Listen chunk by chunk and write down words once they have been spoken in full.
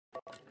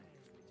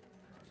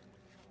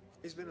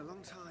It's been a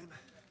long time.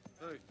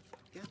 Who?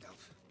 Gandalf.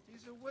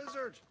 He's a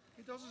wizard.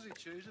 He does as he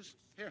chooses.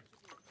 Here,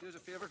 do us a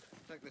favour.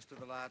 Take this to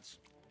the lads.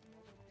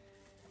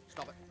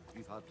 Stop it.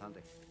 You've had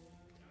plenty.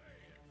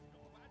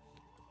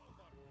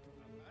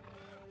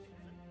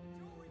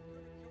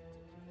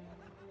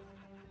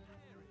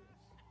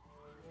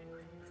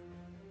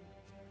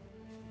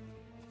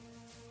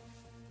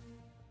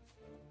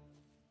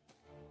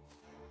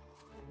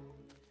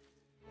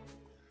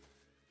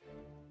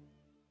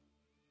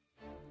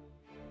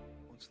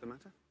 What's the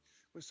matter?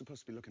 We're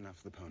supposed to be looking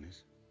after the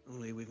ponies.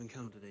 Only we've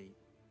encountered a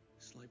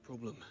slight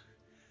problem.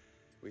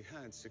 We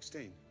had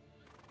 16.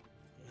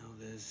 Now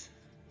there's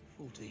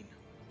 14.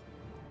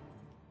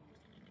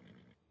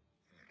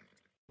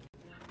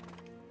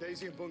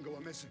 Daisy and Bungo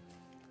are missing.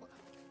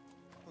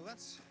 Well,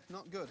 that's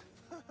not good.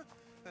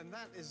 And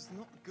that is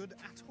not good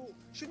at all.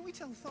 Shouldn't we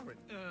tell Thorin?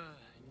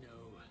 No.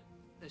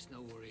 Let's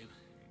not worry him.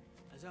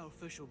 As our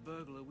official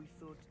burglar, we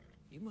thought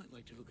you might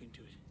like to look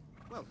into it.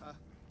 Well,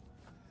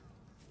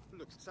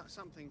 look,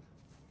 something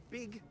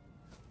big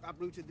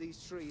uprooted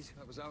these trees.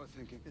 That was our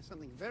thinking. There's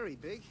something very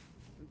big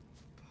and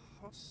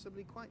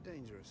possibly quite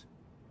dangerous.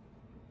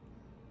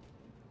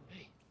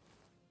 Hey,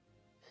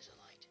 there's a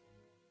light.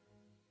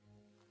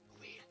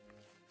 Over here.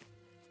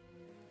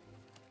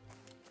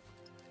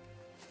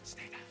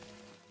 Stay there.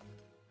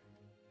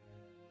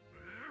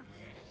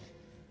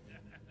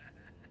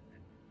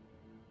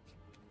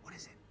 What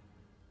is it?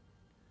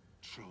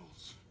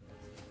 Trolls.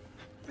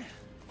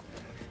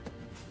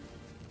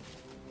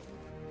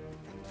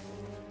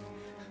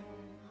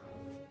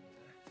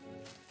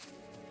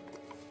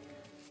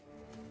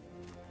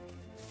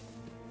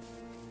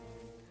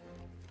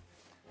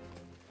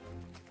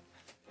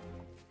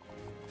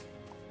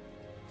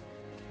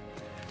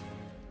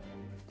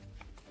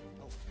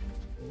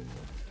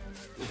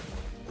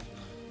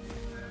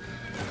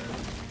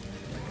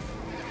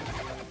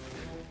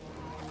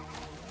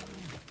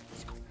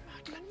 It's gone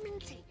mad and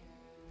minty.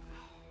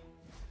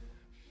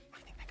 I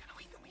think they're gonna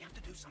eat them. We have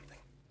to do something.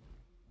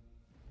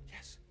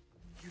 Yes,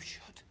 you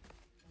should.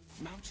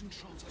 Mountain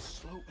trolls are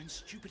slow and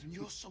stupid, and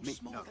you're so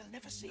small no. they'll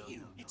never see No, you.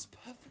 no, no. It's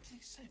perfectly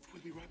safe.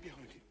 We'll be right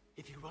behind you.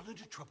 If you run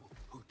into trouble,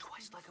 hoot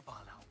twice like a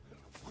barn owl,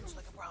 once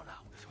like a brown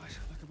owl. Twice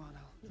like a barn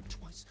owl.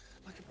 Twice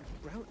like a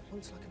brown.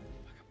 Once like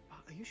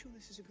a. Are you sure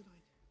this is a good idea?